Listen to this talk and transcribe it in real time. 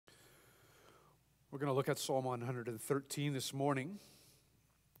We're going to look at Psalm 113 this morning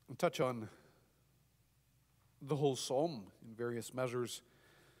and touch on the whole psalm in various measures.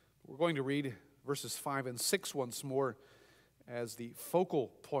 We're going to read verses 5 and 6 once more as the focal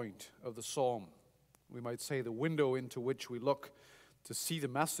point of the psalm. We might say the window into which we look to see the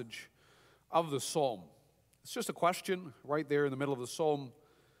message of the psalm. It's just a question right there in the middle of the psalm.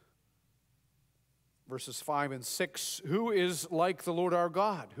 Verses 5 and 6, who is like the Lord our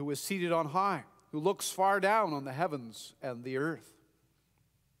God, who is seated on high, who looks far down on the heavens and the earth?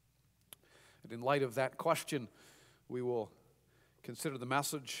 And in light of that question, we will consider the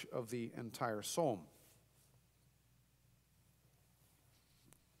message of the entire psalm.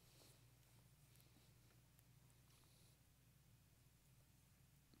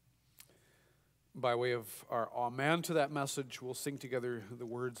 By way of our amen to that message, we'll sing together the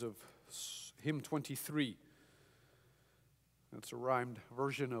words of hymn 23. It's a rhymed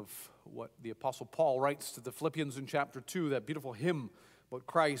version of what the Apostle Paul writes to the Philippians in chapter 2, that beautiful hymn about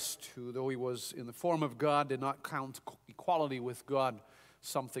Christ, who, though he was in the form of God, did not count equality with God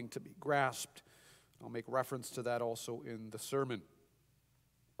something to be grasped. I'll make reference to that also in the sermon.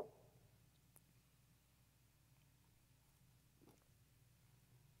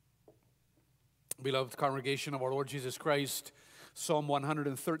 Beloved congregation of our Lord Jesus Christ, Psalm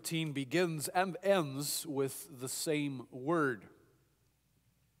 113 begins and ends with the same word.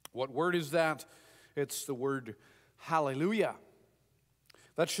 What word is that? It's the word hallelujah.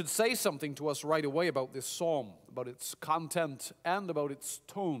 That should say something to us right away about this psalm, about its content and about its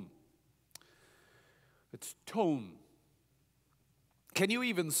tone. Its tone. Can you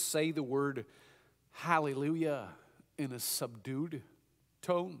even say the word hallelujah in a subdued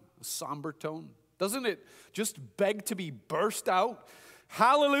tone, a somber tone? Doesn't it just beg to be burst out?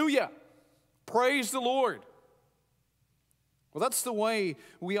 Hallelujah! Praise the Lord! Well, that's the way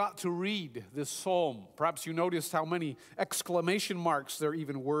we ought to read this psalm. Perhaps you noticed how many exclamation marks there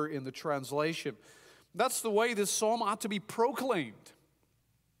even were in the translation. That's the way this psalm ought to be proclaimed.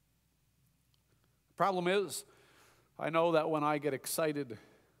 The problem is, I know that when I get excited,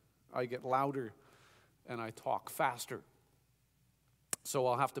 I get louder and I talk faster. So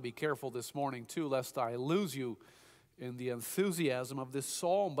I'll have to be careful this morning too, lest I lose you in the enthusiasm of this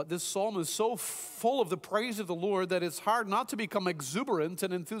psalm. But this psalm is so full of the praise of the Lord that it's hard not to become exuberant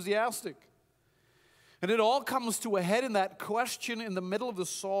and enthusiastic. And it all comes to a head in that question in the middle of the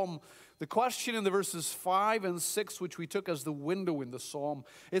psalm, the question in the verses 5 and 6, which we took as the window in the psalm.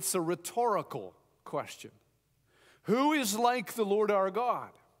 It's a rhetorical question. Who is like the Lord our God?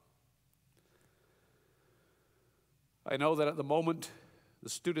 I know that at the moment, the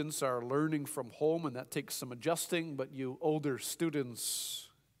students are learning from home, and that takes some adjusting, but you older students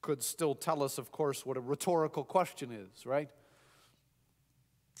could still tell us, of course, what a rhetorical question is, right?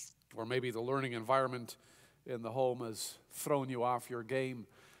 Or maybe the learning environment in the home has thrown you off your game,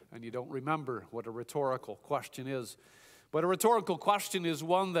 and you don't remember what a rhetorical question is. But a rhetorical question is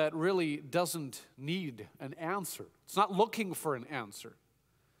one that really doesn't need an answer. It's not looking for an answer.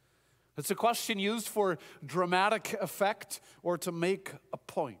 It's a question used for dramatic effect or to make a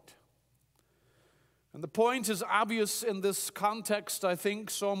point. And the point is obvious in this context, I think,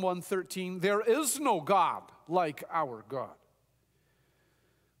 Psalm 113. There is no God like our God.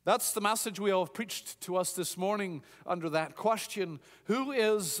 That's the message we all preached to us this morning under that question. Who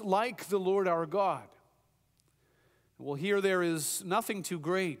is like the Lord our God? Well, here there is nothing too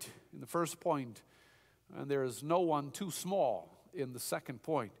great in the first point, and there is no one too small in the second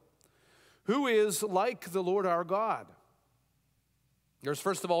point. Who is like the Lord our God? There's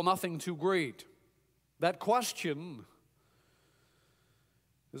first of all nothing too great. That question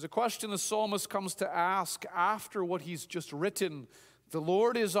is a question the psalmist comes to ask after what he's just written. The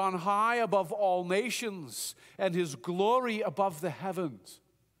Lord is on high above all nations, and his glory above the heavens.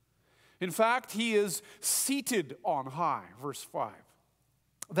 In fact, he is seated on high, verse 5.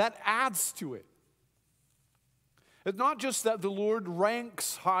 That adds to it. It's not just that the Lord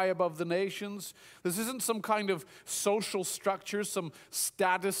ranks high above the nations. This isn't some kind of social structure, some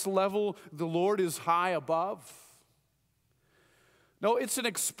status level the Lord is high above. No, it's an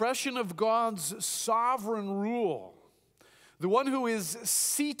expression of God's sovereign rule. The one who is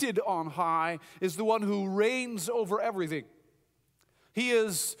seated on high is the one who reigns over everything. He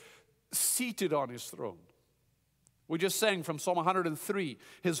is seated on his throne. We just sang from Psalm 103,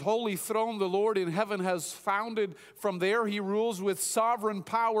 his holy throne the Lord in heaven has founded. From there he rules with sovereign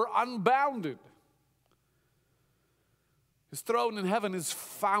power unbounded. His throne in heaven is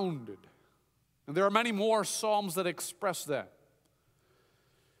founded. And there are many more psalms that express that.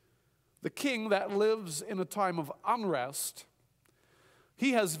 The king that lives in a time of unrest,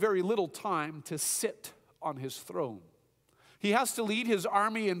 he has very little time to sit on his throne. He has to lead his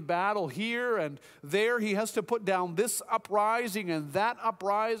army in battle here and there. He has to put down this uprising and that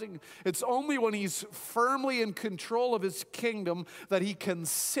uprising. It's only when he's firmly in control of his kingdom that he can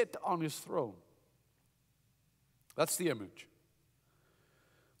sit on his throne. That's the image.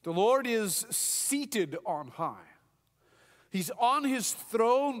 The Lord is seated on high. He's on his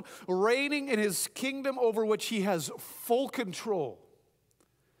throne, reigning in his kingdom over which he has full control.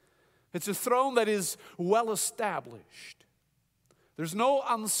 It's a throne that is well established. There's no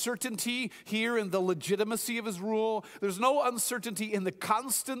uncertainty here in the legitimacy of his rule. There's no uncertainty in the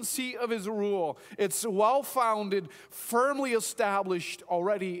constancy of his rule. It's well-founded, firmly established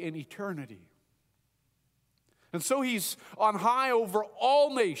already in eternity. And so he's on high over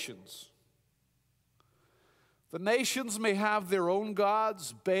all nations. The nations may have their own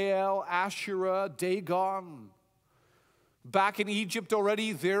gods, Baal, Asherah, Dagon. Back in Egypt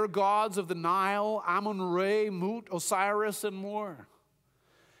already, their gods of the Nile, Amun-Re, Mut, Osiris, and more.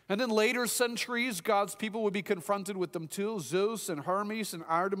 And in later centuries, God's people would be confronted with them too, Zeus and Hermes and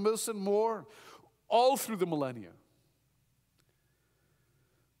Artemis and more, all through the millennia.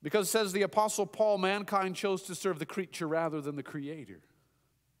 Because it says the Apostle Paul, mankind chose to serve the creature rather than the Creator.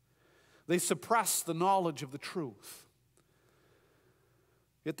 They suppress the knowledge of the truth.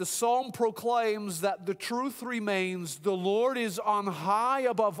 Yet the psalm proclaims that the truth remains, the Lord is on high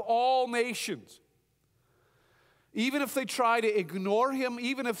above all nations. Even if they try to ignore him,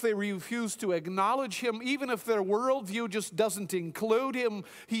 even if they refuse to acknowledge him, even if their worldview just doesn't include him,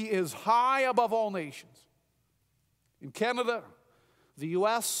 he is high above all nations. In Canada, the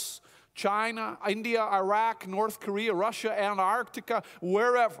U.S., China, India, Iraq, North Korea, Russia, Antarctica,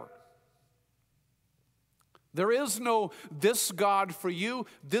 wherever. There is no this God for you,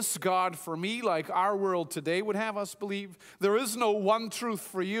 this God for me, like our world today would have us believe. There is no one truth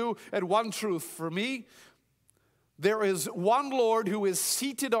for you and one truth for me. There is one Lord who is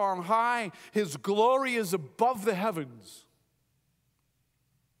seated on high. His glory is above the heavens.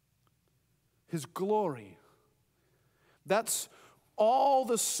 His glory. That's all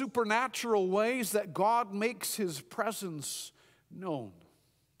the supernatural ways that God makes his presence known.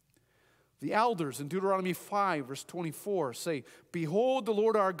 The elders in Deuteronomy 5, verse 24 say, "Behold, the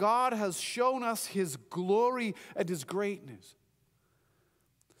Lord our God has shown us his glory and his greatness."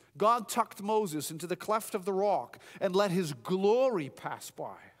 God tucked Moses into the cleft of the rock and let his glory pass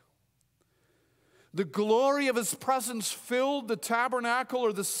by. The glory of his presence filled the tabernacle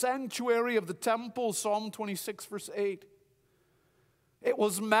or the sanctuary of the temple, Psalm 26, verse 8. It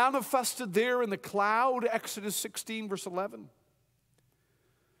was manifested there in the cloud, Exodus 16, verse 11.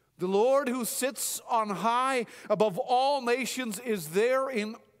 The Lord who sits on high above all nations is there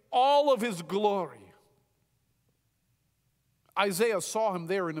in all of his glory. Isaiah saw him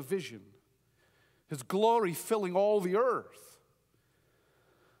there in a vision, his glory filling all the earth.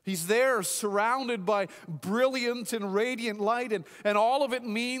 He's there surrounded by brilliant and radiant light, and all of it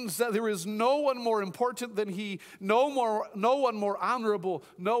means that there is no one more important than he, no one more honorable,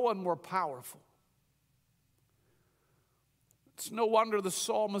 no one more powerful. It's no wonder the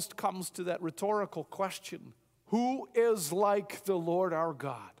psalmist comes to that rhetorical question, who is like the Lord our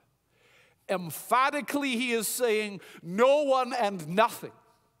God? Emphatically, he is saying, no one and nothing.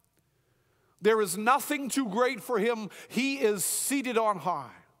 There is nothing too great for him. He is seated on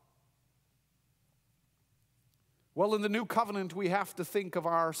high. Well, in the new covenant, we have to think of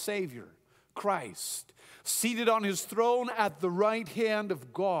our Savior, Christ, seated on his throne at the right hand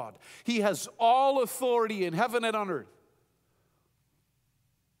of God. He has all authority in heaven and on earth.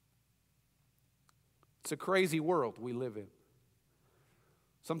 It's a crazy world we live in.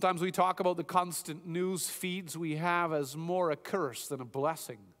 Sometimes we talk about the constant news feeds we have as more a curse than a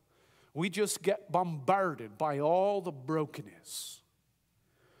blessing. We just get bombarded by all the brokenness.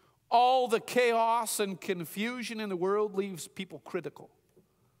 All the chaos and confusion in the world leaves people critical.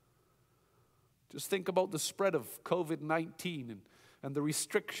 Just think about the spread of COVID-19 and the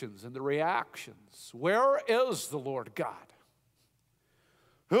restrictions and the reactions. Where is the Lord God?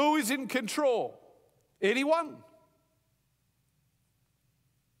 Who is in control? Anyone?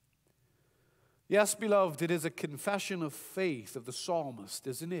 Yes, beloved, it is a confession of faith of the psalmist,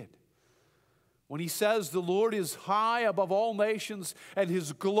 isn't it? When he says the Lord is high above all nations and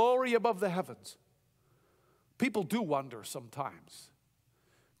his glory above the heavens. People do wonder sometimes.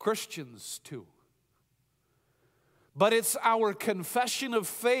 Christians too. But it's our confession of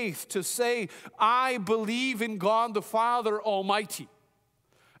faith to say, I believe in God the Father Almighty,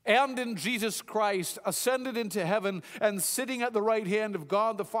 and in Jesus Christ, ascended into heaven and sitting at the right hand of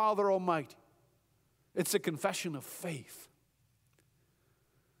God the Father Almighty. It's a confession of faith.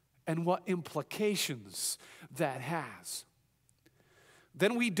 and what implications that has.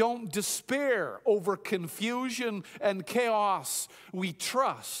 Then we don't despair over confusion and chaos. We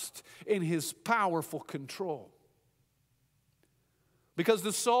trust in His powerful control. Because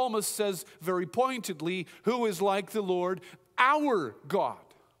the psalmist says very pointedly, who is like the Lord, our God.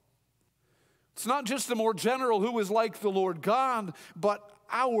 It's not just the more general who is like the Lord God, but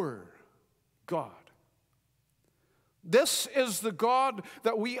our God. This is the God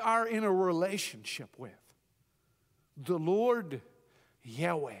that we are in a relationship with. The Lord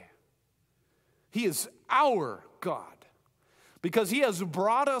Yahweh. He is our God because He has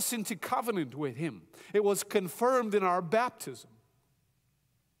brought us into covenant with Him. It was confirmed in our baptism.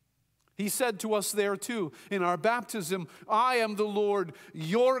 He said to us there too in our baptism, I am the Lord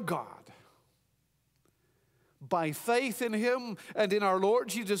your God. By faith in Him and in our Lord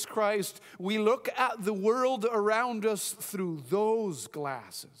Jesus Christ, we look at the world around us through those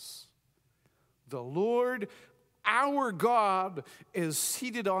glasses. The Lord, our God, is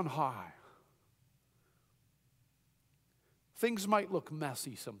seated on high. Things might look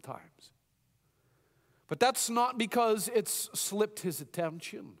messy sometimes, but that's not because it's slipped His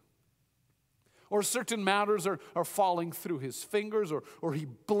attention, or certain matters are falling through His fingers, or He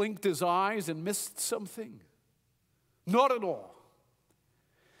blinked His eyes and missed something. Not at all.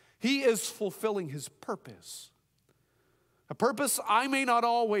 He is fulfilling His purpose. A purpose I may not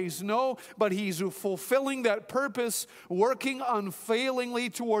always know, but He's fulfilling that purpose, working unfailingly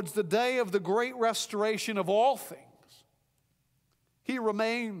towards the day of the great restoration of all things. He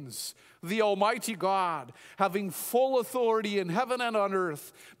remains the Almighty God, having full authority in heaven and on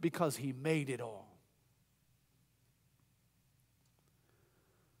earth because He made it all.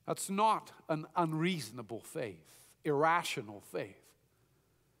 That's not an unreasonable faith. Irrational faith.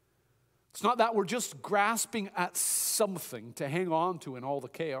 It's not that we're just grasping at something to hang on to in all the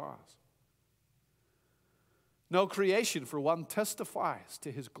chaos. No, creation, for one, testifies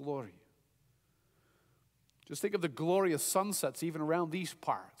to His glory. Just think of the glorious sunsets even around these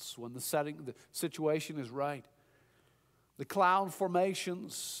parts when the situation is right. The cloud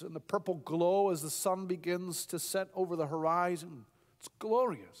formations and the purple glow as the sun begins to set over the horizon. It's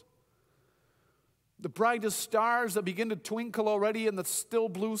glorious. The brightest stars that begin to twinkle already in the still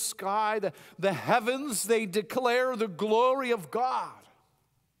blue sky. The heavens, they declare the glory of God.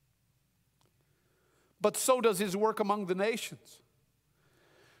 But so does His work among the nations.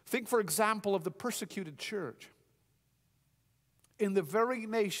 Think, for example, of the persecuted church. In the very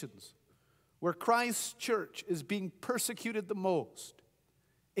nations where Christ's church is being persecuted the most,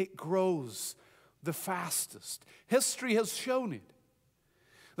 it grows the fastest. History has shown it.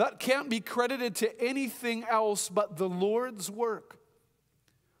 That can't be credited to anything else but the Lord's work.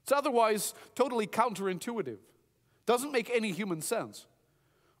 It's otherwise totally counterintuitive. Doesn't make any human sense.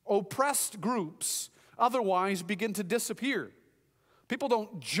 Oppressed groups otherwise begin to disappear. People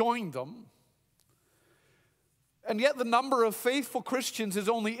don't join them. And yet the number of faithful Christians is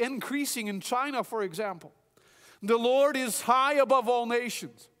only increasing in China, for example. The Lord is high above all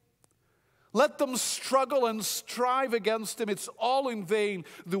nations. Let them struggle and strive against Him. It's all in vain.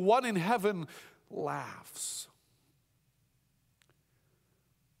 The one in heaven laughs.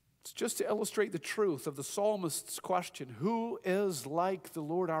 It's just to illustrate the truth of the psalmist's question, who is like the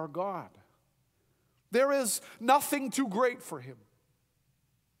Lord our God? There is nothing too great for Him.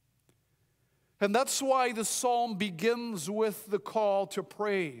 And that's why the psalm begins with the call to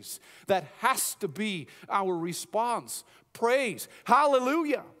praise. That has to be our response. Praise.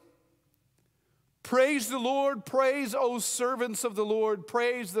 Hallelujah. Praise the Lord, praise, O servants of the Lord,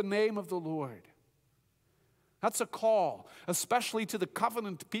 praise the name of the Lord. That's a call, especially to the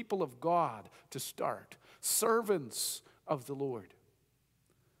covenant people of God, to start. Servants of the Lord.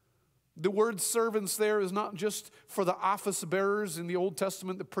 The word servants there is not just for the office bearers in the Old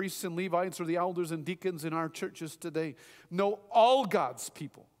Testament, the priests and Levites, or the elders and deacons in our churches today. No, all God's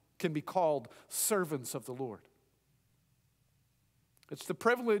people can be called servants of the Lord. It's the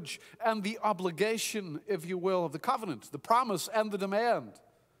privilege and the obligation, if you will, of the covenant, the promise and the demand.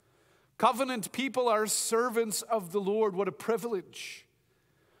 Covenant people are servants of the Lord. What a privilege.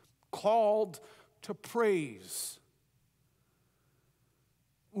 Called to praise.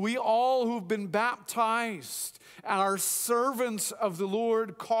 We all who've been baptized are servants of the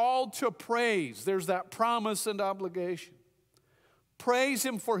Lord, called to praise. There's that promise and obligation. Praise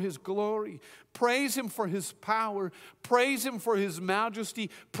Him for His glory. Praise Him for His power. Praise Him for His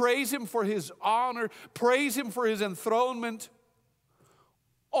majesty. Praise Him for His honor. Praise Him for His enthronement.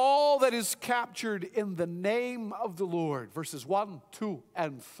 All that is captured in the name of the Lord. Verses 1, 2,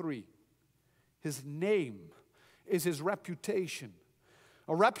 and 3. His name is His reputation.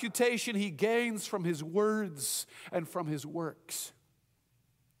 a reputation he gains from his words and from his works.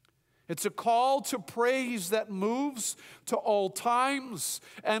 It's a call to praise that moves to all times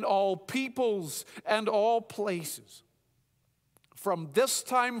and all peoples and all places. From this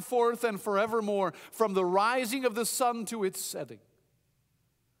time forth and forevermore, from the rising of the sun to its setting.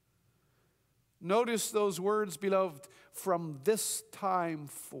 Notice those words, beloved, from this time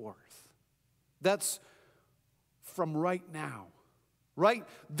forth. That's from right now, right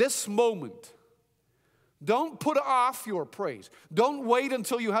this moment. Don't put off your praise. Don't wait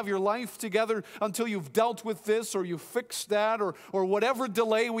until you have your life together, until you've dealt with this or you've fixed that or whatever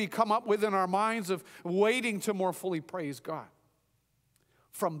delay we come up with in our minds of waiting to more fully praise God.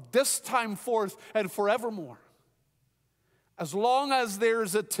 From this time forth and forevermore, as long as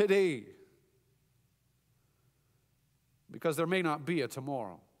there's a today, because there may not be a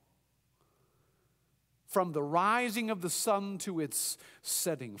tomorrow. From the rising of the sun to its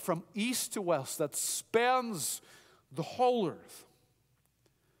setting, from east to west, that spans the whole earth.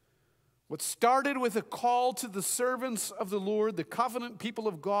 What started with a call to the servants of the Lord, the covenant people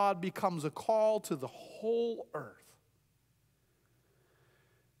of God, becomes a call to the whole earth.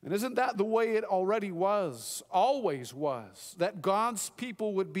 And isn't that the way it already was, always was, that God's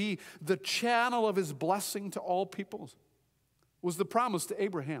people would be the channel of his blessing to all peoples? Was the promise to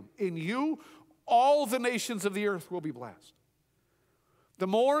Abraham. In you, all the nations of the earth will be blessed. The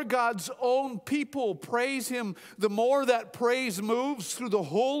more God's own people praise him, the more that praise moves through the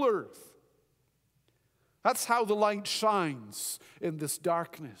whole earth. That's how the light shines in this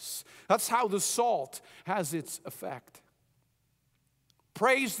darkness. That's how the salt has its effect.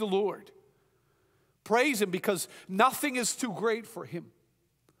 Praise the Lord. Praise him because nothing is too great for him.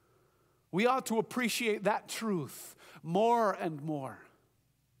 We ought to appreciate that truth more and more.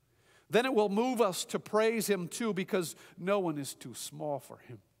 Then it will move us to praise him too, because no one is too small for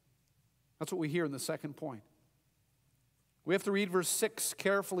him. That's what we hear in the second point. We have to read verse 6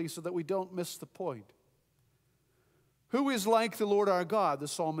 carefully so that we don't miss the point. Who is like the Lord our God, the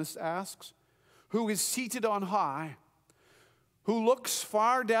psalmist asks, who is seated on high, who looks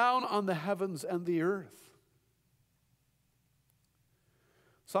far down on the heavens and the earth.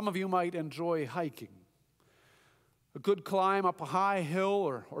 Some of you might enjoy hiking. A good climb up a high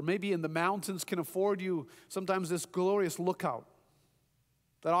hill or maybe in the mountains can afford you sometimes this glorious lookout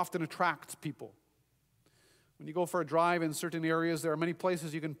that often attracts people. When you go for a drive in certain areas, there are many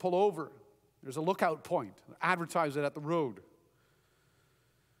places you can pull over. There's a lookout point. Advertise it at the road.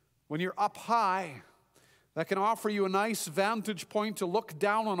 When you're up high, that can offer you a nice vantage point to look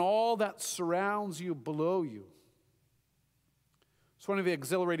down on all that surrounds you below you. It's one of the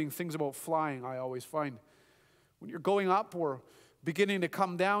exhilarating things about flying, I always find. When you're going up or beginning to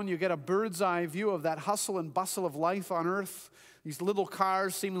come down, you get a bird's eye view of that hustle and bustle of life on earth. These little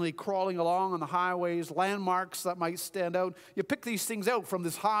cars seemingly crawling along on the highways, landmarks that might stand out. You pick these things out from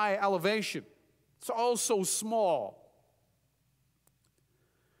this high elevation. It's all so small.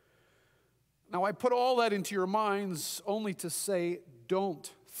 Now, I put all that into your minds only to say,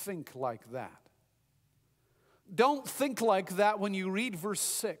 don't think like that. Don't think like that when you read verse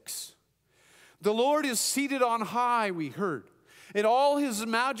 6. The Lord is seated on high, we heard, in all his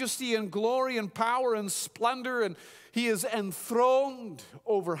majesty and glory and power and splendor, and he is enthroned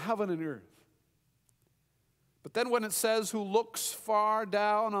over heaven and earth. But then when it says, who looks far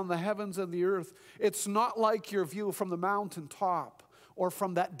down on the heavens and the earth, it's not like your view from the mountaintop or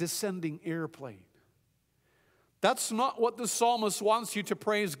from that descending airplane. That's not what the psalmist wants you to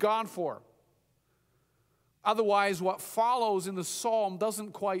praise God for. Otherwise, what follows in the psalm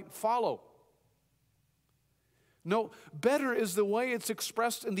doesn't quite follow. No, better is the way it's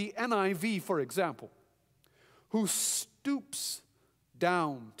expressed in the NIV, for example, who stoops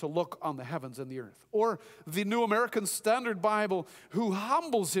down to look on the heavens and the earth. Or the New American Standard Bible, who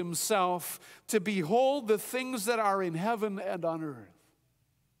humbles himself to behold the things that are in heaven and on earth.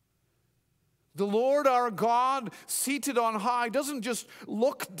 The Lord our God, seated on high, doesn't just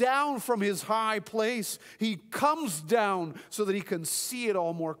look down from his high place. He comes down so that he can see it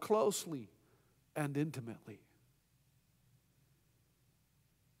all more closely and intimately.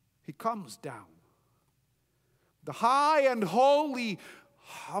 He comes down. The high and holy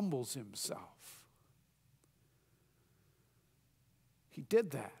humbles himself. He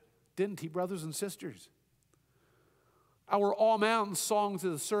did that, didn't he, brothers and sisters? Our Amen song to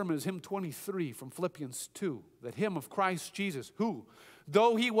the sermon is hymn 23 from Philippians 2, that hymn of Christ Jesus, who,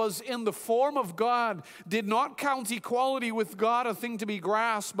 though he was in the form of God, did not count equality with God a thing to be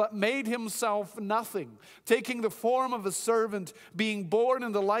grasped, but made himself nothing, taking the form of a servant, being born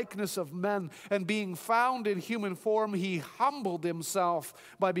in the likeness of men, and being found in human form, he humbled himself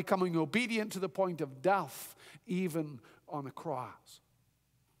by becoming obedient to the point of death, even on a cross.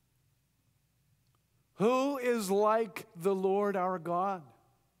 Who is like the Lord our God?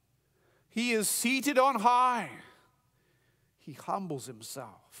 He is seated on high. He humbles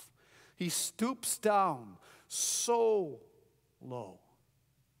himself. He stoops down so low.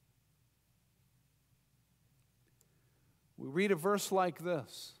 We read a verse like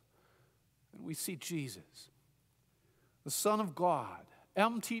this, and we see Jesus, the Son of God,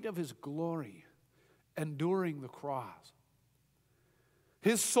 emptied of his glory, enduring the cross.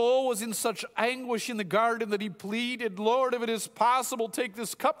 His soul was in such anguish in the garden that he pleaded, Lord, if it is possible, take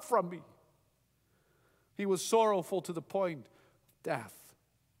this cup from me. He was sorrowful to the point of death.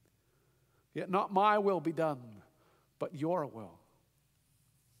 Yet not my will be done, but your will.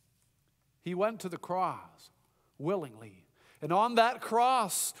 He went to the cross willingly. And on that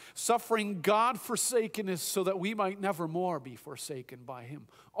cross, suffering God-forsakenness so that we might never more be forsaken by him.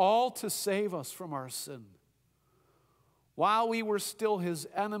 All to save us from our sin. While we were still his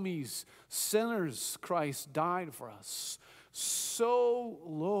enemies, sinners, Christ died for us. So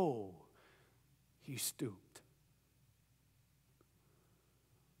low he stooped.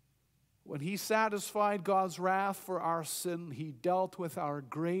 When he satisfied God's wrath for our sin, he dealt with our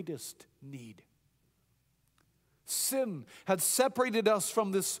greatest need. Sin had separated us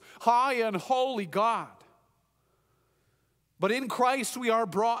from this high and holy God. But in Christ we are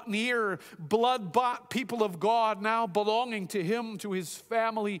brought near, blood-bought people of God, now belonging to him, to his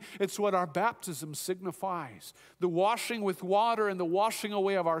family. It's what our baptism signifies. The washing with water and the washing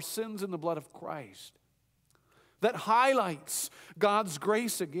away of our sins in the blood of Christ. That highlights God's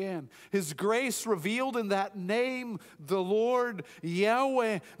grace again. His grace revealed in that name, the Lord,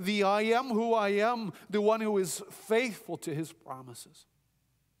 Yahweh, the I am who I am, the one who is faithful to his promises.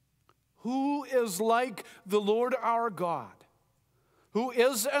 Who is like the Lord our God, who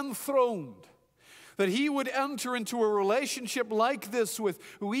is enthroned, that he would enter into a relationship like this with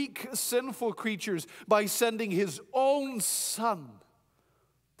weak, sinful creatures by sending his own Son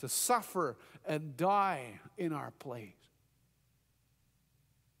to suffer and die in our place.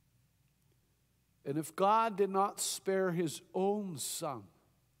 And if God did not spare his own Son,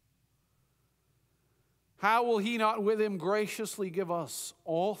 how will he not with him graciously give us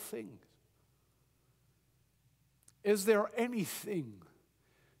all things? Is there anything,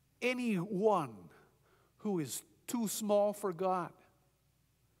 anyone who is too small for God?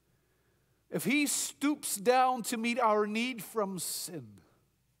 If he stoops down to meet our need from sin,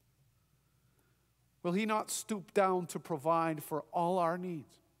 will he not stoop down to provide for all our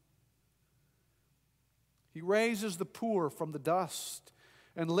needs? He raises the poor from the dust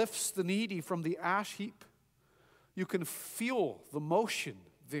and lifts the needy from the ash heap. You can feel the motion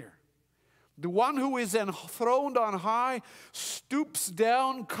there. The one who is enthroned on high stoops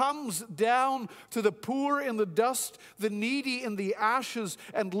down, comes down to the poor in the dust, the needy in the ashes,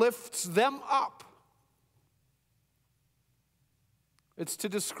 and lifts them up. It's to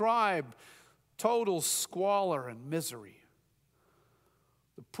describe total squalor and misery.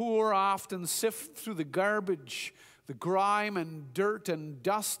 The poor often sift through the garbage, the grime and dirt and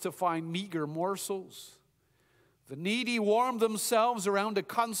dust to find meager morsels. The needy warm themselves around a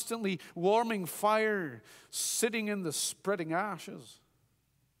constantly warming fire, sitting in the spreading ashes.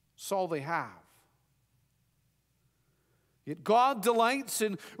 That's all they have. Yet God delights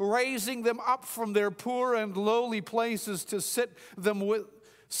in raising them up from their poor and lowly places to sit them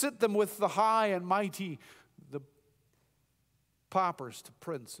with the high and mighty, the paupers to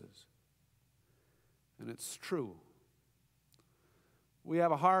princes. And it's true. We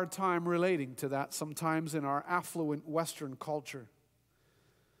have a hard time relating to that sometimes in our affluent Western culture.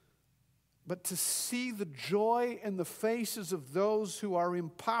 But to see the joy in the faces of those who are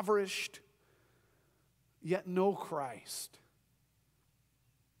impoverished yet know Christ,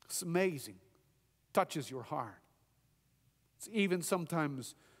 it's amazing. Touches your heart. It's even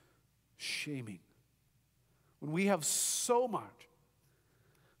sometimes shaming. When we have so much,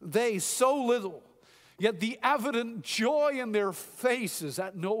 they so little, yet the evident joy in their faces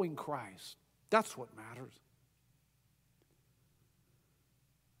at knowing Christ. That's what matters.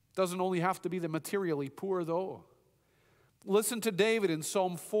 Doesn't only have to be the materially poor, though. Listen to David in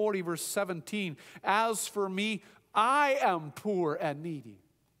Psalm 40, verse 17. As for me, I am poor and needy,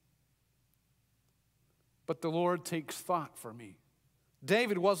 but the Lord takes thought for me.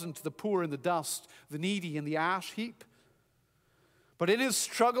 David wasn't the poor in the dust, the needy in the ash heap. But in his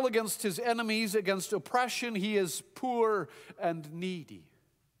struggle against his enemies, against oppression, he is poor and needy.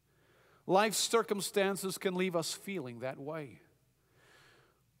 Life's circumstances can leave us feeling that way.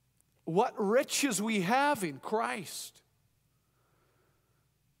 What riches we have in Christ.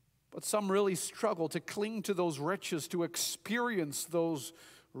 But some really struggle to cling to those riches, to experience those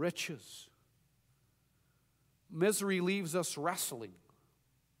riches. Misery leaves us wrestling,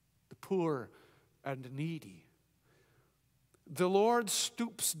 the poor and needy. The Lord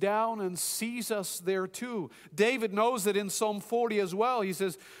stoops down and sees us there too. David knows that in Psalm 40 as well. He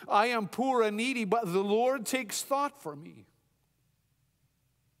says, I am poor and needy, but the Lord takes thought for me.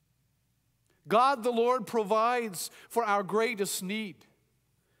 God, the Lord, provides for our greatest need.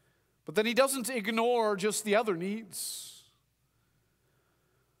 But then he doesn't ignore just the other needs.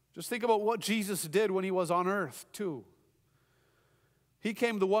 Just think about what Jesus did when he was on earth too. He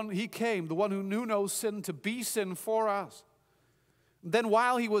came, the one who knew no sin, to be sin for us. Then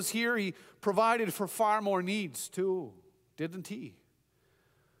while he was here, he provided for far more needs too, didn't he?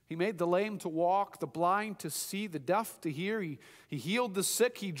 He made the lame to walk, the blind to see, the deaf to hear. He healed the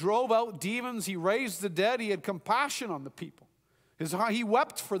sick. He drove out demons. He raised the dead. He had compassion on the people. He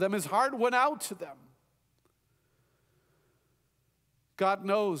wept for them. His heart went out to them. God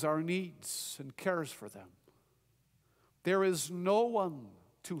knows our needs and cares for them. There is no one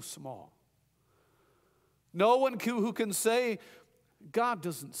too small. No one who can say, God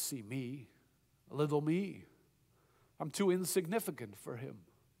doesn't see me, little me. I'm too insignificant for him.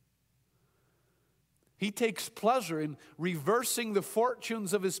 He takes pleasure in reversing the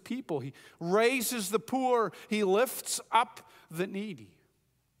fortunes of his people. He raises the poor. He lifts up the needy.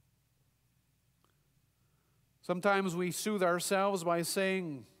 Sometimes we soothe ourselves by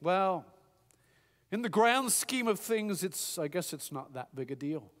saying, well, in the grand scheme of things, I guess it's not that big a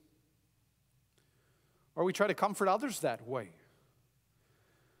deal. Or we try to comfort others that way.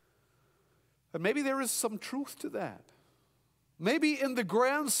 And maybe there is some truth to that. Maybe in the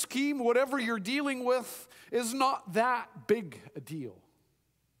grand scheme, whatever you're dealing with is not that big a deal.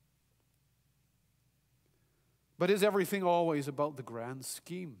 But is everything always about the grand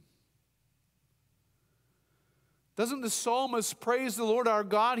scheme? Doesn't the psalmist praise the Lord our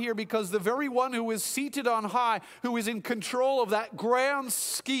God here because the very one who is seated on high, who is in control of that grand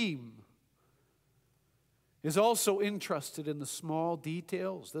scheme, is also interested in the small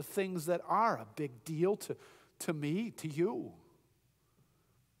details, the things that are a big deal to me, to you.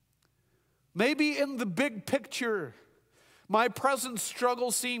 Maybe in the big picture, my present struggle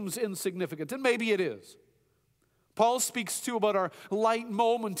seems insignificant, and maybe it is. Paul speaks too about our light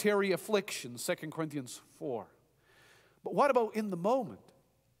momentary afflictions, 2 Corinthians 4. But what about in the moment?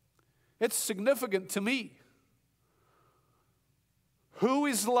 It's significant to me. Who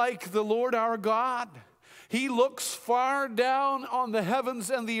is like the Lord our God? He looks far down on the heavens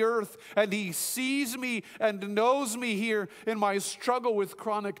and the earth, and he sees me and knows me here in my struggle with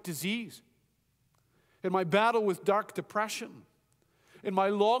chronic disease, in my battle with dark depression, in my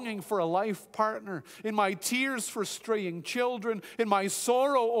longing for a life partner, in my tears for straying children, in my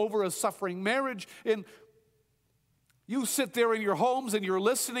sorrow over a suffering marriage. You sit there in your homes and you're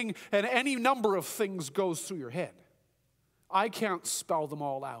listening, and any number of things goes through your head. I can't spell them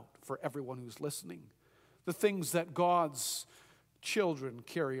all out for everyone who's listening. The things that God's children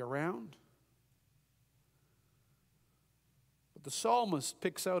carry around. But the psalmist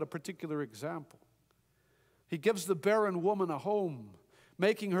picks out a particular example. He gives the barren woman a home,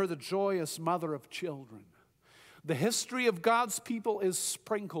 making her the joyous mother of children. The history of God's people is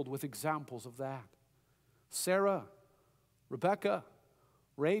sprinkled with examples of that. Sarah, Rebecca,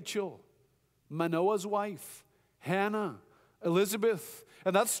 Rachel, Manoah's wife, Hannah, Elizabeth,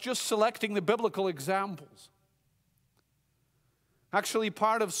 and that's just selecting the biblical examples. Actually,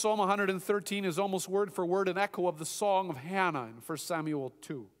 part of Psalm 113 is almost word for word an echo of the song of Hannah in 1 Samuel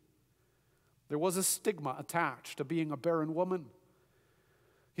 2. There was a stigma attached to being a barren woman.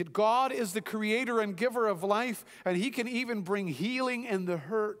 Yet God is the creator and giver of life, and he can even bring healing in the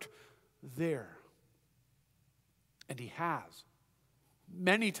hurt there. And he has,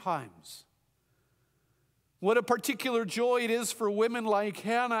 many times. What a particular joy it is for women like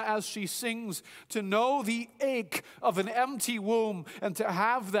Hannah as she sings to know the ache of an empty womb and to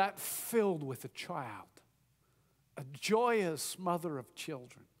have that filled with a child, a joyous mother of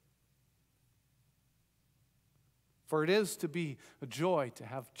children. For it is to be a joy to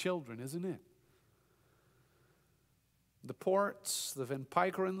have children, isn't it? The Ports, the Van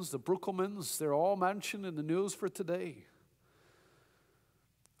Pikerens, the Bruckelmans, they're all mentioned in the news for today.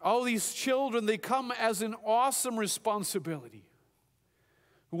 All these children, they come as an awesome responsibility,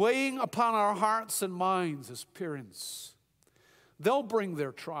 weighing upon our hearts and minds as parents. They'll bring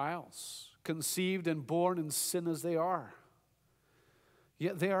their trials, conceived and born in sin as they are.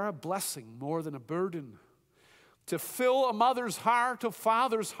 Yet they are a blessing more than a burden, to fill a mother's heart, a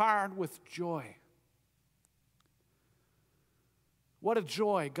father's heart with joy. What a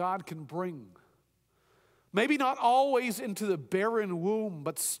joy God can bring. Maybe not always into the barren womb,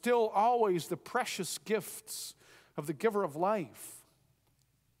 but still always the precious gifts of the giver of life.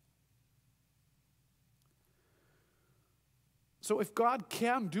 So if God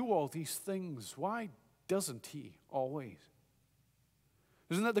can do all these things, why doesn't He always?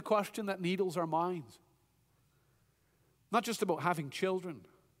 Isn't that the question that needles our minds? Not just about having children.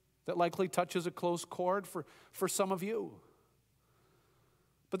 That likely touches a close chord for some of you.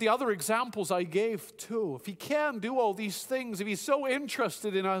 But the other examples I gave too. If He can do all these things, if He's so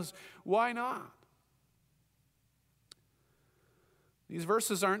interested in us, why not? These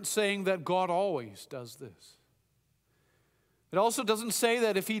verses aren't saying that God always does this. It also doesn't say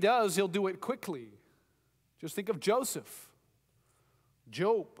that if He does, He'll do it quickly. Just think of Joseph,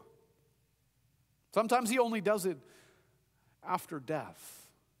 Job. Sometimes He only does it after death.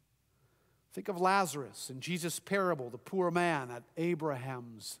 Think of Lazarus in Jesus' parable, the poor man at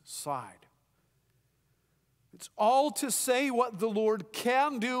Abraham's side. It's all to say what the Lord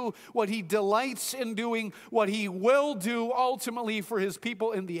can do, what He delights in doing, what He will do ultimately for His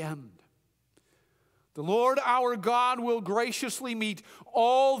people in the end. The Lord our God will graciously meet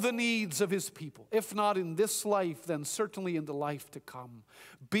all the needs of His people. If not in this life, then certainly in the life to come.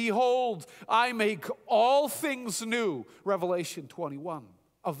 Behold, I make all things new. Revelation 21.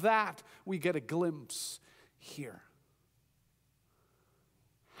 Of that, we get a glimpse here.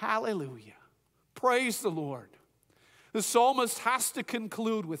 Hallelujah. Praise the Lord. The psalmist has to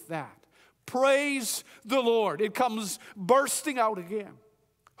conclude with that. Praise the Lord. It comes bursting out again.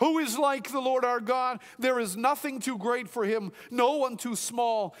 Who is like the Lord our God? There is nothing too great for Him, no one too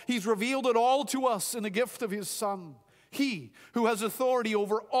small. He's revealed it all to us in the gift of His Son. He who has authority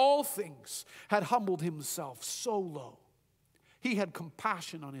over all things had humbled Himself so low. He had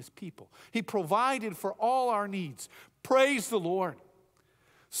compassion on His people. He provided for all our needs. Praise the Lord.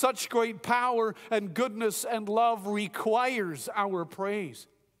 Such great power and goodness and love requires our praise.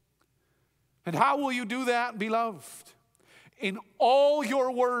 And how will you do that, beloved? In all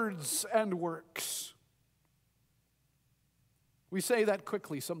your words and works. We say that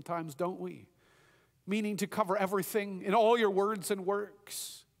quickly sometimes, don't we? Meaning to cover everything in all your words and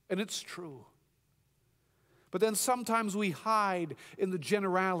works. And it's true. But then sometimes we hide in the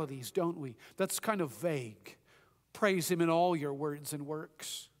generalities, don't we? That's kind of vague. Praise Him in all your words and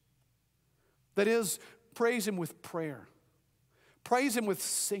works. That is, praise Him with prayer. Praise Him with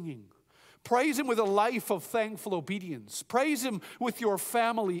singing. Praise Him with a life of thankful obedience. Praise Him with your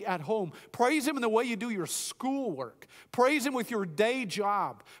family at home. Praise Him in the way you do your schoolwork. Praise Him with your day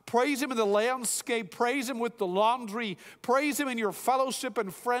job. Praise Him in the landscape. Praise Him with the laundry. Praise Him in your fellowship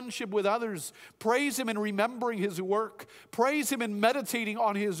and friendship with others. Praise Him in remembering His work. Praise Him in meditating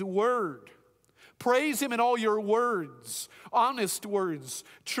on His word. Praise Him in all your words, honest words,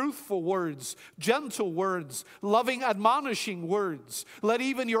 truthful words, gentle words, loving, admonishing words. Let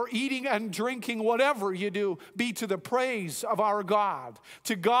even your eating and drinking, whatever you do, be to the praise of our God.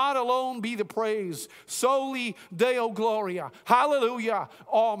 To God alone be the praise. Soli Deo Gloria. Hallelujah.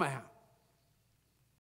 Amen.